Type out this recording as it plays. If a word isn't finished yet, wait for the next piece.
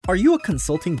Are you a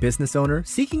consulting business owner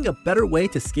seeking a better way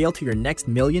to scale to your next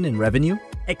million in revenue?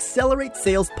 Accelerate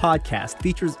Sales Podcast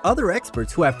features other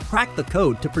experts who have cracked the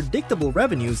code to predictable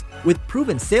revenues with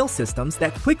proven sales systems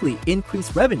that quickly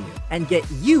increase revenue and get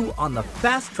you on the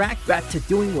fast track back to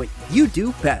doing what you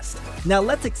do best. Now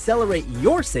let's accelerate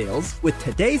your sales with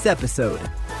today's episode.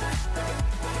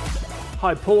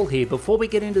 Hi, Paul here. Before we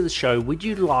get into the show, would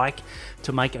you like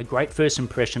to make a great first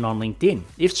impression on LinkedIn?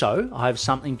 If so, I have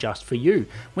something just for you.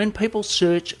 When people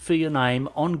search for your name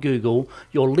on Google,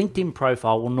 your LinkedIn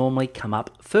profile will normally come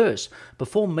up first.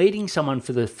 Before meeting someone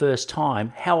for the first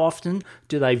time, how often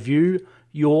do they view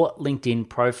your LinkedIn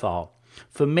profile?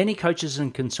 For many coaches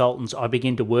and consultants I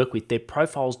begin to work with, their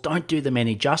profiles don't do them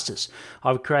any justice.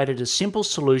 I've created a simple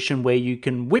solution where you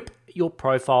can whip your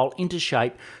profile into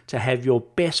shape to have your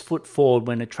best foot forward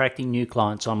when attracting new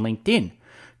clients on LinkedIn.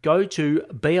 Go to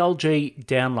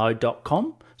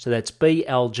blgdownload.com, so that's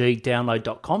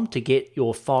blgdownload.com to get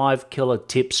your 5 killer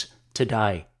tips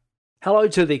today. Hello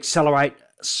to the Accelerate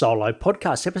Solo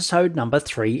Podcast, episode number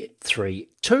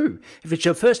 332. If it's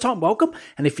your first time, welcome.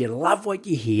 And if you love what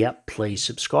you hear, please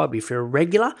subscribe. If you're a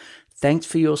regular, thanks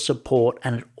for your support.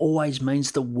 And it always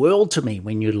means the world to me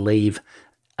when you leave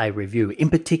a review, in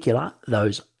particular,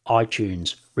 those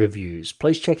iTunes reviews.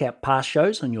 Please check out past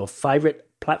shows on your favorite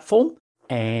platform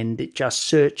and just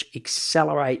search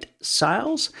Accelerate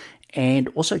Sales, and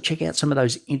also check out some of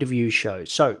those interview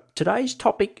shows. So today's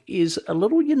topic is a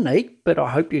little unique, but I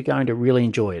hope you're going to really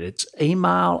enjoy it. It's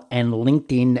email and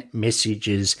LinkedIn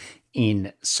messages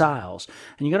in sales.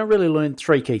 And you're going to really learn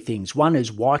 3 key things. One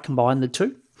is why combine the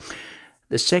two.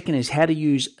 The second is how to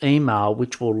use email,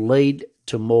 which will lead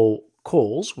to more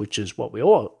calls, which is what we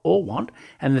all want.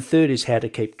 And the third is how to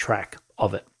keep track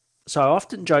of it. So I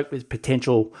often joke with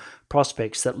potential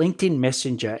prospects that LinkedIn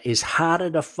Messenger is harder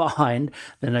to find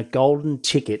than a golden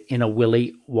ticket in a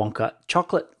Willy Wonka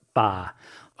chocolate bar.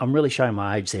 I'm really showing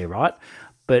my age there, right?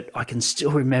 But I can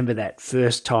still remember that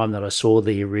first time that I saw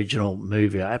the original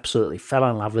movie. I absolutely fell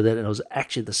in love with it. And it was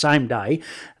actually the same day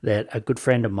that a good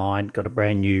friend of mine got a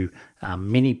brand new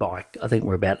mini bike. I think we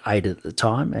were about 8 at the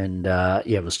time. And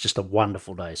it was just a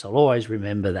wonderful day. So I'll always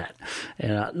remember that.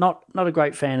 And not a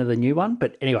great fan of the new one.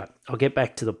 But anyway, I'll get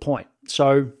back to the point.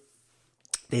 So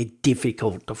they're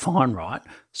difficult to find, right?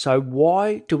 So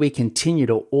why do we continue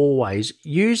to always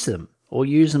use them? Or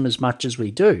use them as much as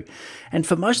we do? And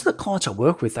for most of the clients I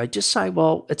work with, they just say,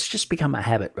 well, it's just become a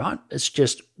habit, right? It's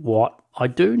just what I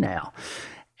do now.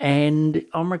 And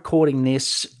I'm recording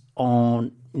this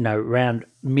on, around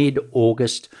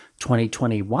mid-August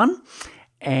 2021.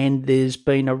 And there's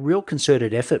been a real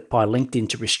concerted effort by LinkedIn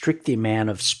to restrict the amount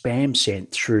of spam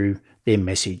sent through their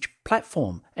message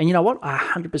platform. And you know what? I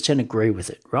 100% agree with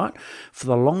it, right? For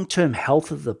the long-term health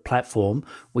of the platform,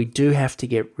 we do have to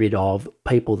get rid of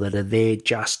people that are there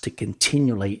just to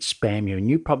continually spam you. And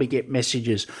you probably get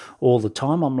messages all the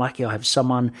time. I'm lucky I have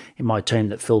someone in my team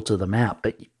that filter them out,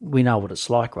 but we know what it's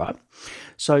like, right?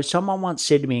 So someone once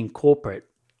said to me in corporate,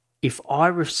 if I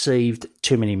received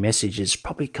too many messages,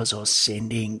 probably because I was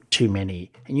sending too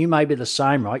many. And you may be the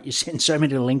same, right? You send so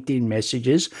many LinkedIn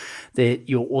messages that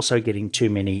you're also getting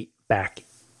too many back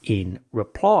in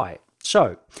reply.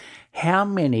 So how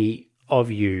many of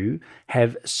you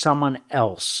have someone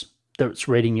else that's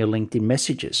reading your LinkedIn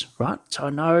messages, right? So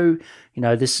I know,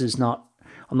 this is not,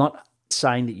 I'm not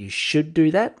saying that you should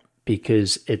do that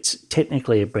because it's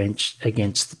technically a breach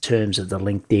against the terms of the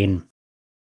LinkedIn,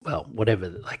 well, whatever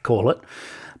they call it.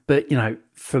 But,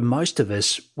 for most of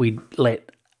us, we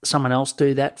let someone else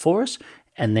do that for us,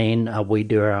 and then we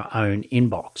do our own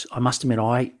inbox. I must admit,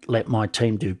 I let my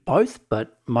team do both,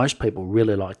 but most people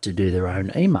really like to do their own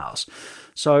emails.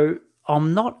 So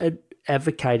I'm not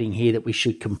advocating here that we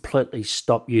should completely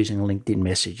stop using LinkedIn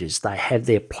messages. They have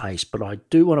their place, but I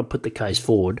do want to put the case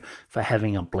forward for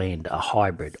having a blend, a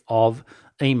hybrid of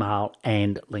email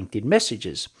and LinkedIn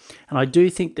messages. And I do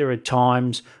think there are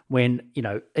times when,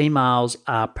 emails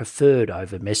are preferred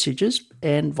over messages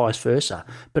and vice versa.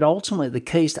 But ultimately, the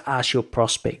key is to ask your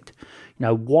prospect,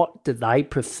 what do they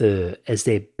prefer as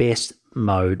their best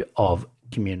mode of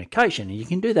communication? And you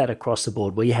can do that across the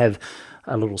board. We have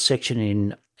a little section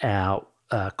in our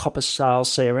Copper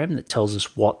Sales CRM that tells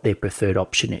us what their preferred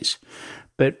option is.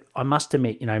 But I must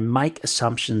admit, make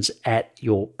assumptions at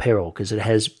your peril because it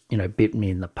has, bitten me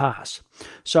in the past.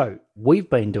 So we've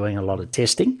been doing a lot of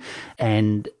testing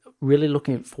and really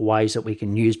looking for ways that we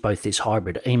can use both this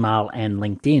hybrid email and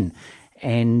LinkedIn.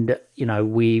 And,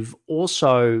 we've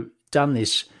also done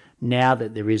this now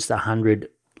that there is the 100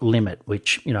 limit,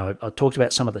 which, I talked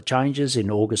about some of the changes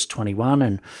in August 21,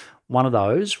 and one of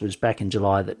those was back in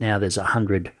July that now there's a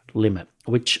 100 limit,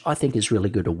 which I think is really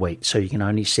good a week. So you can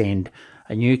only send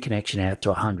a new connection out to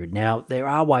 100. Now, there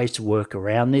are ways to work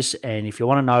around this, and if you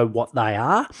want to know what they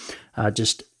are,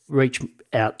 just reach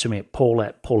out to me at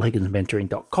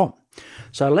paul@paulhigginsmentoring.com.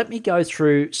 So let me go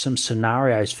through some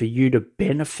scenarios for you to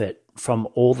benefit from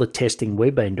all the testing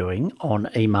we've been doing on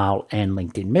email and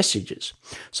LinkedIn messages.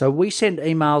 So we send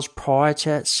emails prior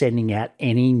to sending out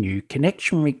any new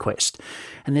connection request.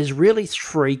 And there's really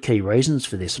 3 key reasons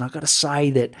for this. And I've got to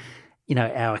say that,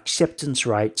 our acceptance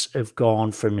rates have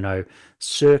gone from,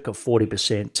 circa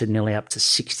 40% to nearly up to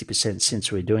 60% since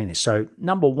we're doing this. So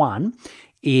number one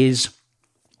is,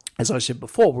 as I said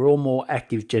before, we're all more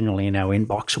active generally in our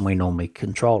inbox and we normally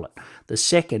control it. The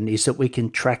second is that we can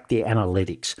track the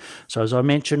analytics. So as I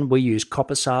mentioned, we use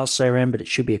Copper Sales CRM, but it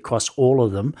should be across all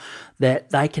of them, that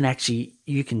they can actually,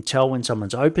 you can tell when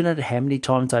someone's opened it, how many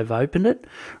times they've opened it,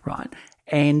 right?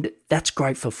 And that's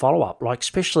great for follow-up, like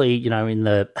especially, in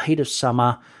the heat of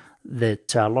summer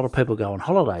that a lot of people go on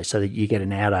holiday so that you get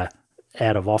an out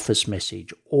of office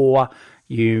message, or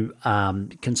you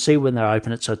can see when they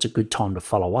open it, so it's a good time to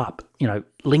follow up.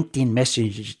 LinkedIn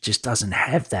Message just doesn't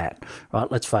have that, right?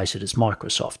 Let's face it, it's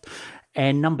Microsoft.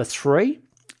 And number 3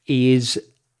 is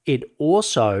it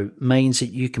also means that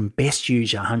you can best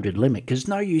use your 100 limit, because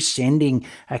no use sending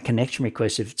a connection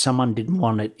request if someone didn't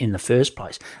want it in the first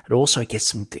place. It also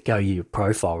gets them to go to your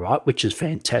profile, right, which is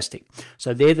fantastic.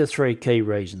 So they're the 3 key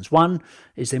reasons. 1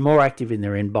 is they're more active in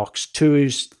their inbox. 2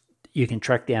 is you can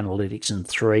track the analytics, and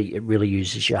 3, it really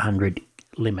uses your 100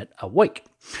 limit a week.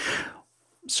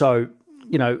 So,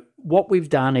 what we've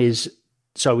done is,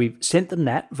 so we've sent them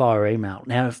that via email.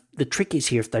 Now, if the trick is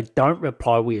here, if they don't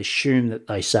reply, we assume that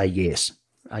they say yes.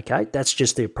 Okay, that's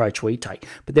just the approach we take.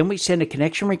 But then we send a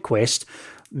connection request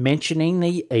mentioning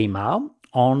the email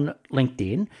on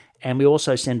LinkedIn, and we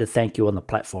also send a thank you on the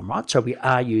platform, right? So we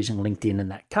are using LinkedIn in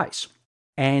that case.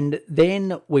 And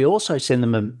then we also send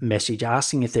them a message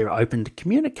asking if they're open to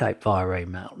communicate via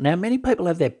email. Now, many people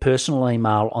have their personal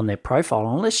email on their profile.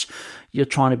 Unless you're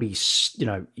trying to be,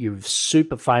 you're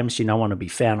super famous, you don't want to be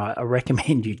found, I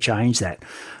recommend you change that.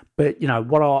 But,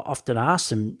 what I often ask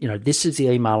them, this is the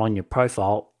email on your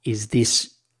profile. Is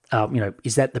this,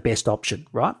 is that the best option,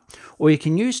 right? Or you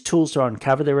can use tools to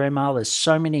uncover their email. There's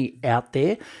so many out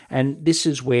there. And this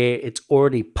is where it's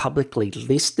already publicly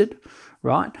listed,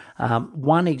 right?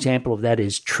 One example of that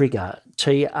is Trigger,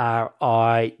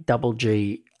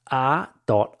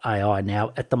 TRIGGR.ai.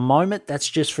 Now, at the moment, that's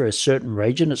just for a certain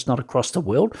region. It's not across the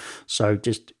world. So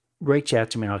just reach out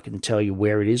to me and I can tell you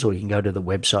where it is, or you can go to the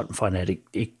website and find out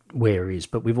where it is.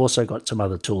 But we've also got some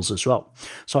other tools as well.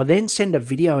 So I then send a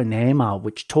video in the email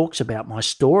which talks about my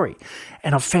story.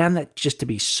 And I've found that just to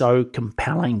be so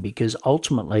compelling, because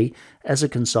ultimately, as a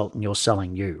consultant, you're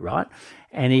selling you, right?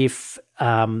 And if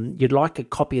you'd like a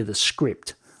copy of the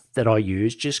script that I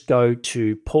use, just go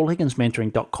to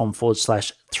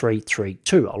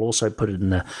paulhigginsmentoring.com/332. I'll also put it in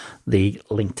the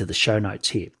link to the show notes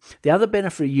here. The other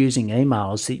benefit of using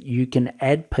email is that you can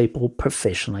add people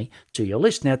professionally to your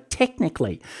list. Now,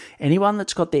 technically, anyone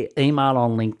that's got their email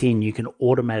on LinkedIn, you can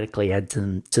automatically add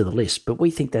them to the list. But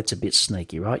we think that's a bit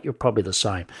sneaky, right? You're probably the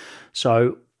same.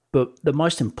 But the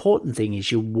most important thing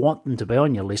is you want them to be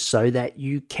on your list so that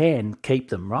you can keep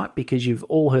them, right? Because you've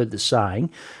all heard the saying,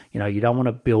 you don't want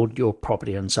to build your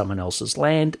property on someone else's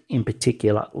land, in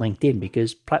particular LinkedIn,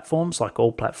 because platforms, like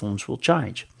all platforms, will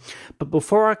change. But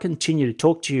before I continue to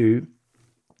talk to you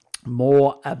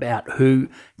more about who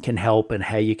can help and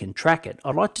how you can track it,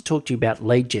 I'd like to talk to you about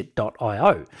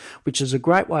Leadjet.io, which is a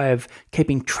great way of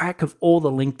keeping track of all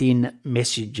the LinkedIn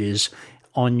messages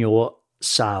on your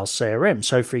sales CRM.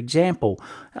 So for example,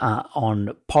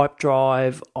 on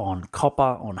Pipedrive, on Copper,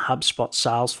 on HubSpot,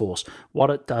 Salesforce,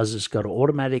 what it does is got an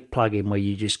automatic plugin where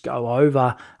you just go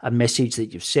over a message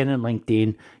that you've sent in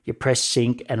LinkedIn, you press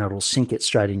sync, and it'll sync it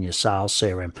straight in your sales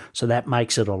CRM. So that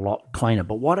makes it a lot cleaner.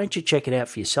 But why don't you check it out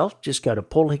for yourself? Just go to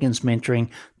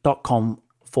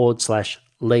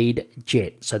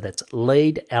paulhigginsmentoring.com/leadjet. So that's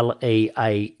lead,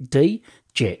 L-E-A-D,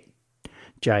 jet,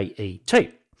 J-E-T.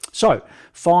 So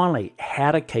finally,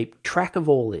 how to keep track of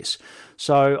all this.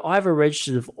 So I have a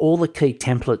register of all the key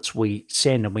templates we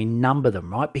send, and we number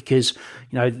them, right? Because,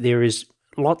 there is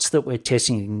lots that we're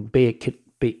testing and be a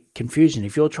bit confusing.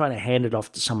 If you're trying to hand it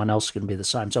off to someone else, it's going to be the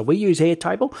same. So we use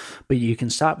Airtable, but you can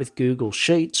start with Google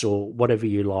Sheets or whatever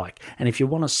you like. And if you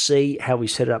want to see how we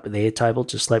set it up with Airtable,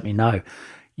 just let me know.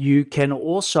 You can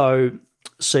also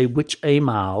see which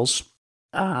emails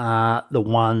are the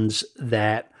ones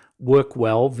that work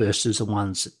well versus the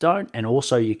ones that don't. And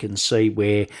also you can see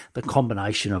where the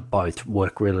combination of both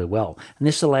work really well. And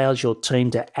this allows your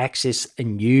team to access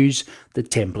and use the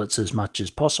templates as much as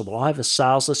possible. I have a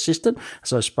sales assistant,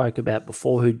 as I spoke about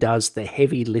before, who does the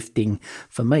heavy lifting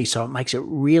for me. So it makes it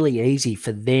really easy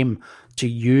for them to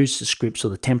use the scripts or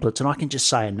the templates, and I can just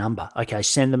say a number. Okay,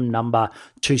 send them number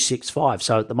 265.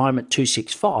 So at the moment,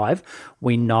 265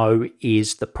 we know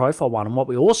is the profile one. And what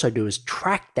we also do is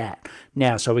track that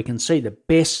now, so we can see the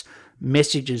best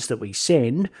messages that we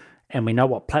send, and we know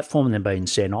what platform they're being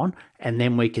sent on, and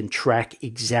then we can track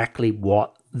exactly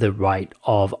what the rate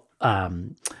of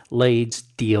leads,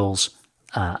 deals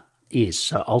is.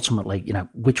 So ultimately,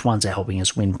 which ones are helping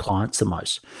us win clients the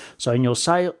most. So in your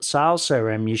sales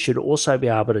CRM, you should also be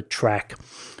able to track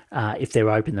if they're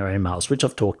open their emails, which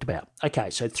I've talked about. Okay,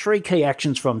 so 3 key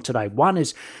actions from today. One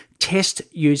is test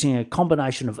using a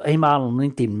combination of email and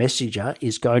LinkedIn Messenger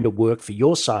is going to work for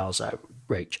your sales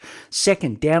outreach.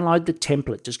 Second, download the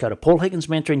template. Just go to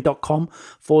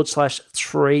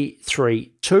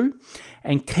paulhigginsmentoring.com/332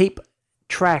 and keep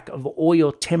track of all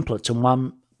your templates in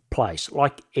one place,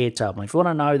 like Airtable. If you want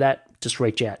to know that, just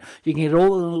reach out. You can get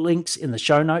all the links in the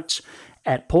show notes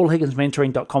at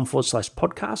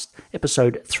paulhigginsmentoring.com/podcast,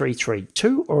 episode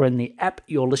 332, or in the app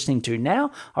you're listening to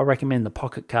now. I recommend the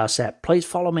Pocket Cast app. Please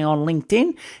follow me on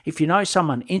LinkedIn. If you know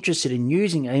someone interested in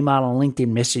using email and LinkedIn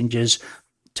messengers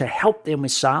to help them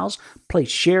with sales, please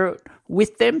share it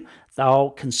with them.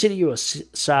 They'll consider you a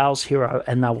sales hero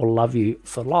and they will love you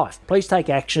for life. Please take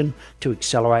action to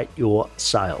accelerate your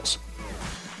sales.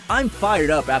 I'm fired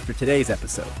up after today's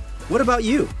episode. What about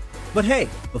you? But hey,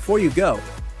 before you go,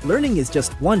 learning is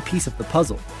just one piece of the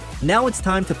puzzle. Now it's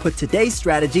time to put today's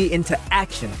strategy into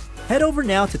action. Head over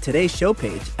now to today's show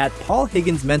page at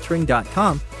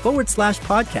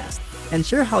paulhigginsmentoring.com/podcast and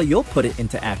share how you'll put it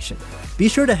into action. Be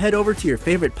sure to head over to your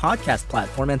favorite podcast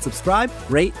platform and subscribe,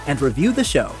 rate, and review the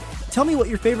show. Tell me what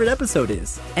your favorite episode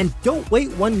is. And don't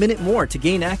wait 1 minute more to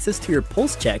gain access to your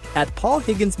pulse check at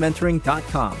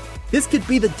paulhigginsmentoring.com. This could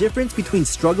be the difference between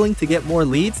struggling to get more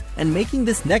leads and making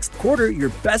this next quarter your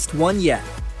best one yet.